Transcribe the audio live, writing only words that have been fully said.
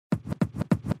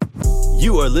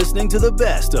You are listening to the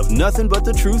best of Nothing But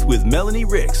the Truth with Melanie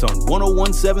Ricks on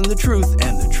 101.7 The Truth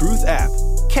and The Truth app.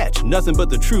 Catch Nothing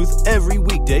But the Truth every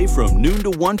weekday from noon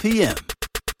to 1 p.m.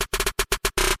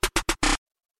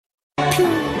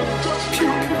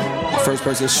 First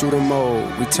person shooter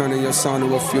mode. We turning your son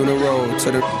to a funeral.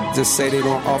 To the just say they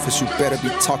don't office, you better be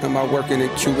talking about working in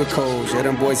cubicles. Yeah,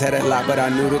 them boys had that lot, but I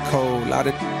knew the code. Lot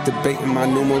of debating my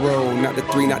numero. Not the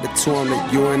 3, not the 2, I'm the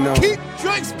UNO. Keep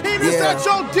Drake's penis out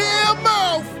your damn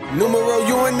mouth. Numero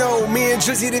UNO. Me and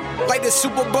Drizzy like the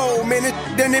Super Bowl. Man,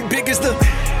 then it big as the...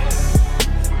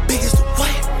 Big as the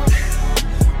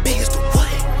what? Big as the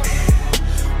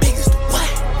what? Big as the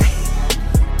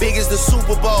what? Big as the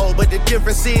Super Bowl, but the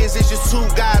difference is it's just two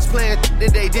guys playing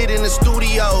that they did in the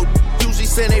studio. Usually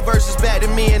send their verses back to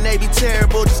me and they be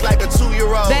terrible, just like a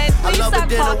 2-year-old. Ben, please I love stop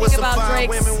the dinner talking with some about fine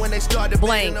Drake's women when they start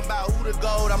blank. debating about who the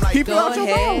gold. I'm like, Keep it out Go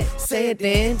your ahead, mouth. say it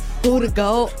then. Who the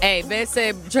GOAT? Hey, Ben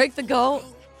said Drake the GOAT.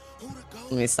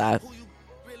 Let me stop.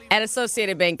 At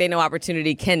Associated Bank, they know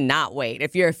opportunity cannot wait.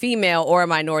 If you're a female or a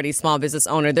minority small business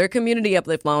owner, their community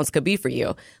uplift loans could be for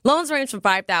you. Loans range from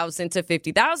 $5,000 to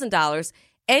 $50,000,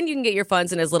 and you can get your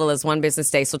funds in as little as one business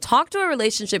day. So talk to a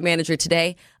relationship manager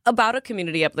today about a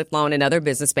community uplift loan and other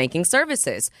business banking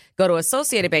services. Go to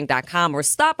AssociatedBank.com or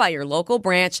stop by your local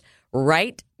branch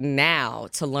right now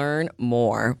to learn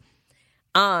more.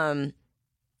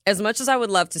 As much as I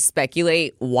would love to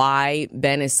speculate why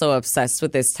Ben is so obsessed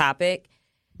with this topic,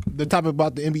 The topic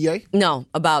about the NBA? no,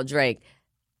 about Drake.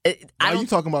 Why are you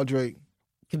talking about Drake?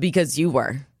 Because you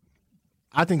were.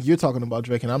 I think you're talking about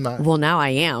Drake and I'm not. Well, now I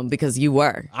am because you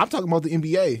were. I'm talking about the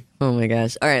NBA. Oh my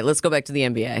gosh. All right, let's go back to the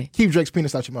NBA. Keep Drake's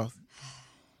penis out your mouth.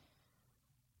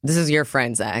 This is your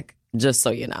friend, Zach, just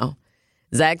so you know.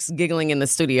 Zach's giggling in the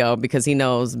studio because he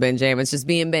knows Benjamin's just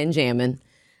being Benjamin.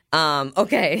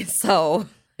 Okay, so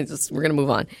we're going to move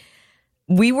on.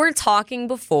 We were talking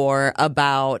before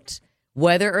about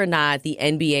whether or not the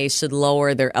NBA should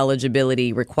lower their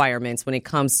eligibility requirements when it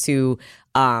comes to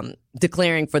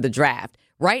declaring for the draft.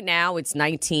 Right now, it's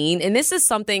 19. And this is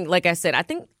something, like I said, I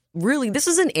think really this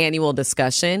is an annual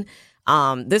discussion.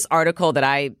 This article that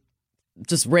I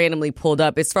just randomly pulled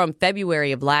up, it's from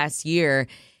February of last year.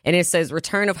 And it says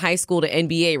return of high school to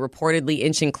NBA reportedly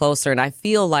inching closer. And I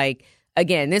feel like,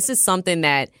 again, this is something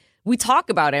that we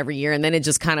talk about every year and then it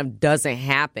just kind of doesn't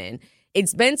happen.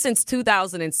 It's been since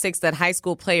 2006 that high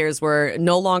school players were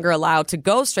no longer allowed to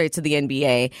go straight to the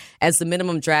NBA as the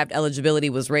minimum draft eligibility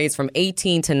was raised from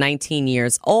 18 to 19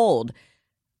 years old.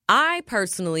 I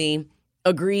personally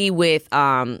agree with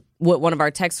what one of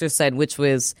our texters said, which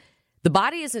was the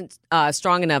body isn't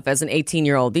strong enough as an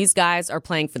 18-year-old. These guys are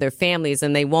playing for their families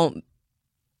and it won't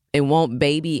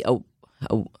baby. Hold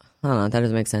on, that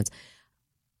doesn't make sense.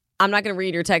 I'm not going to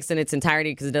read your text in its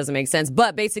entirety because it doesn't make sense.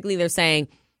 But basically they're saying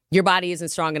your body isn't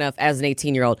strong enough as an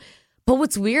 18-year-old. But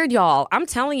what's weird, y'all, I'm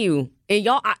telling you, and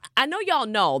y'all, I know y'all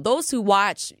know. Those who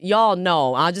watch, y'all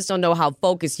know. I just don't know how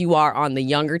focused you are on the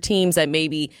younger teams that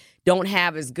maybe don't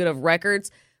have as good of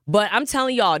records. But I'm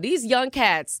telling y'all, these young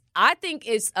cats, I think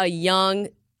it's a young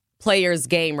player's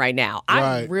game right now.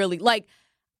 I really,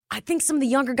 I think some of the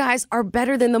younger guys are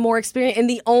better than the more experienced. And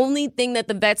the only thing that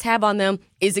the vets have on them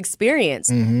is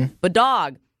experience. Mm-hmm. But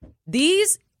dog,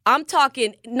 these... I'm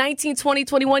talking 19, 20,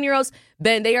 21-year-olds.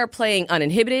 Ben, they are playing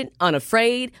uninhibited,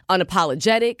 unafraid,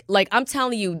 unapologetic. Like, I'm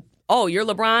telling you, oh, you're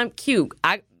LeBron? Cute.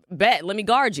 I bet. Let me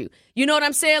guard you. You know what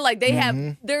I'm saying? Like, they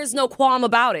have, there's no qualm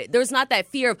about it. There's not that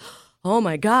fear of, oh,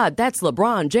 my God, that's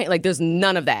LeBron James. Like, there's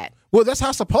none of that. Well, that's how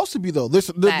it's supposed to be, though.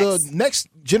 The next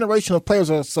generation of players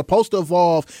are supposed to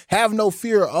evolve, have no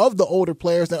fear of the older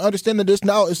players, and understand that it's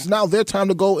now their time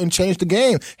to go and change the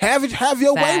game. Have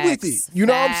your way with it. You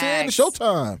know what I'm saying? It's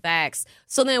showtime. Facts.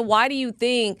 So then why do you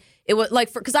think it was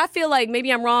like, because I feel like,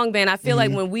 maybe I'm wrong, Ben, I feel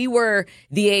like when we were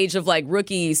the age of like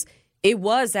rookies, it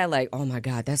was that like, oh my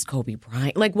God, that's Kobe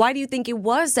Bryant. Like, why do you think it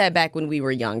was that back when we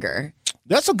were younger?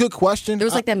 That's a good question. There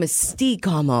was like that mystique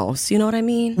almost. You know what I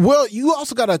mean? Well, you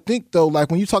also got to think, though, like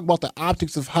when you talk about the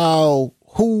optics of who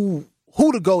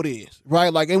the GOAT is,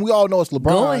 right? Like, and we all know it's LeBron.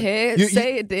 Go ahead.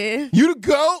 Say it then. You the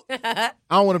GOAT? I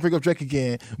don't want to bring up Drake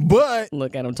again, but...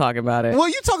 Look at him talking about it. Well,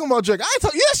 you talking about Drake. I ain't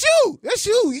talking... Yes, you. That's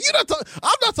you.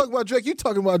 I'm not talking about Drake. You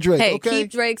talking about Drake, hey, okay?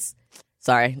 Keep Drake's...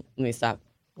 Sorry. Let me stop.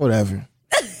 Whatever.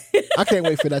 I can't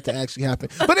wait for that to actually happen.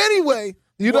 But anyway...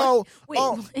 You know,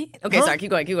 wait. Okay, sorry.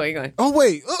 Keep going. Oh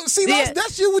wait, see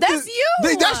that's you. That's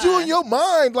you. That's you in your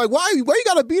mind. Like why you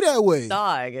gotta be that way,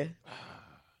 dog?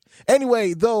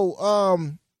 Anyway, though,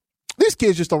 these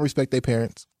kids just don't respect their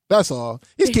parents. That's all.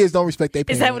 These kids don't respect their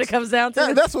parents. Is that what it comes down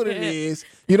to? That's what it is.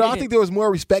 I think there was more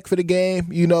respect for the game,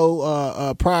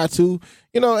 prior to,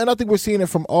 and I think we're seeing it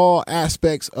from all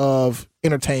aspects of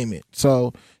entertainment.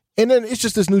 So, and then it's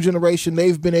just this new generation.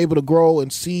 They've been able to grow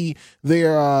and see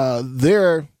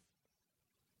their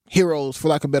heroes, for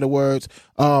lack of better words,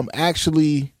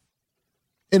 actually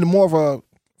in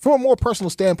from a more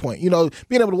personal standpoint,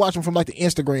 being able to watch them from like the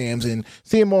Instagrams and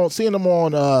seeing them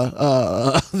on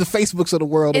the Facebooks of the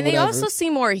world. And they also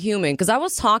seem more human, because I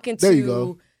was talking to. There you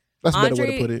go. That's a better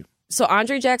way to put it. So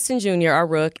Andre Jackson Jr., our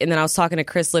rook, and then I was talking to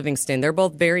Chris Livingston. They're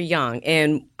both very young.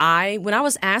 And when I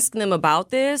was asking them about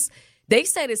this, they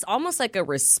said it's almost like a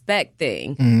respect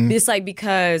thing. Mm-hmm. It's like,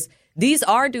 because these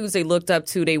are dudes they looked up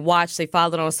to, they watched, they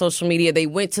followed on social media, they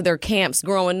went to their camps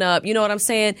growing up. You know what I'm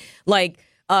saying? Like,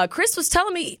 Chris was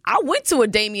telling me, I went to a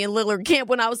Damian Lillard camp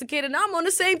when I was a kid, and I'm on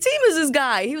the same team as this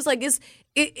guy. He was like,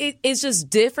 it's just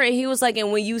different. He was like,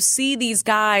 and when you see these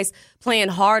guys playing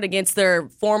hard against their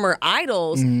former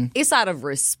idols, it's out of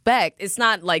respect. It's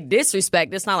not like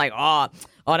disrespect. It's not like, oh,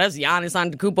 that's Giannis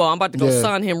Antetokounmpo, I'm about to go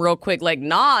sun him real quick. Like,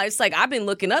 nah, it's like, I've been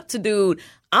looking up to dude.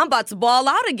 I'm about to ball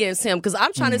out against him because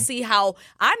I'm trying to see how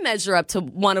I measure up to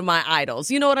one of my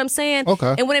idols. You know what I'm saying?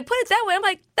 Okay. And when they put it that way, I'm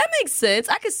like, that makes sense.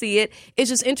 I can see it. It's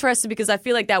just interesting because I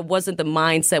feel like that wasn't the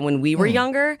mindset when we were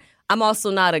younger. I'm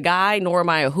also not a guy, nor am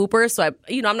I a hooper. So, I'm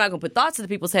not going to put thoughts into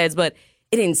people's heads, but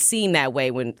it didn't seem that way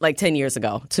when, like, 10 years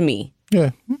ago to me.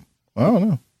 Yeah. I don't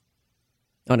know.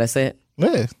 Oh, that's it?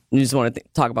 Yeah. You just want to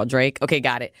talk about Drake? Okay,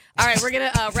 got it. All right, we're going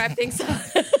to wrap things up.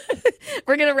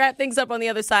 We're going to wrap things up on the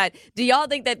other side. Do y'all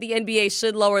think that the NBA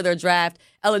should lower their draft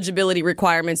eligibility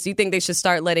requirements? Do you think they should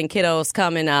start letting kiddos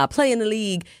come and play in the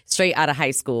league straight out of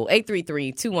high school?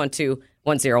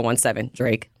 833-212-1017.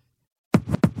 Drake.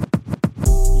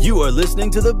 You are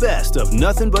listening to the best of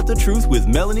Nothing But the Truth with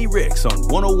Melanie Ricks on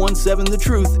 101.7 The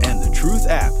Truth and The Truth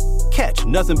app. Catch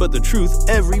Nothing But the Truth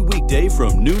every weekday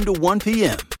from noon to 1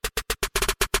 p.m.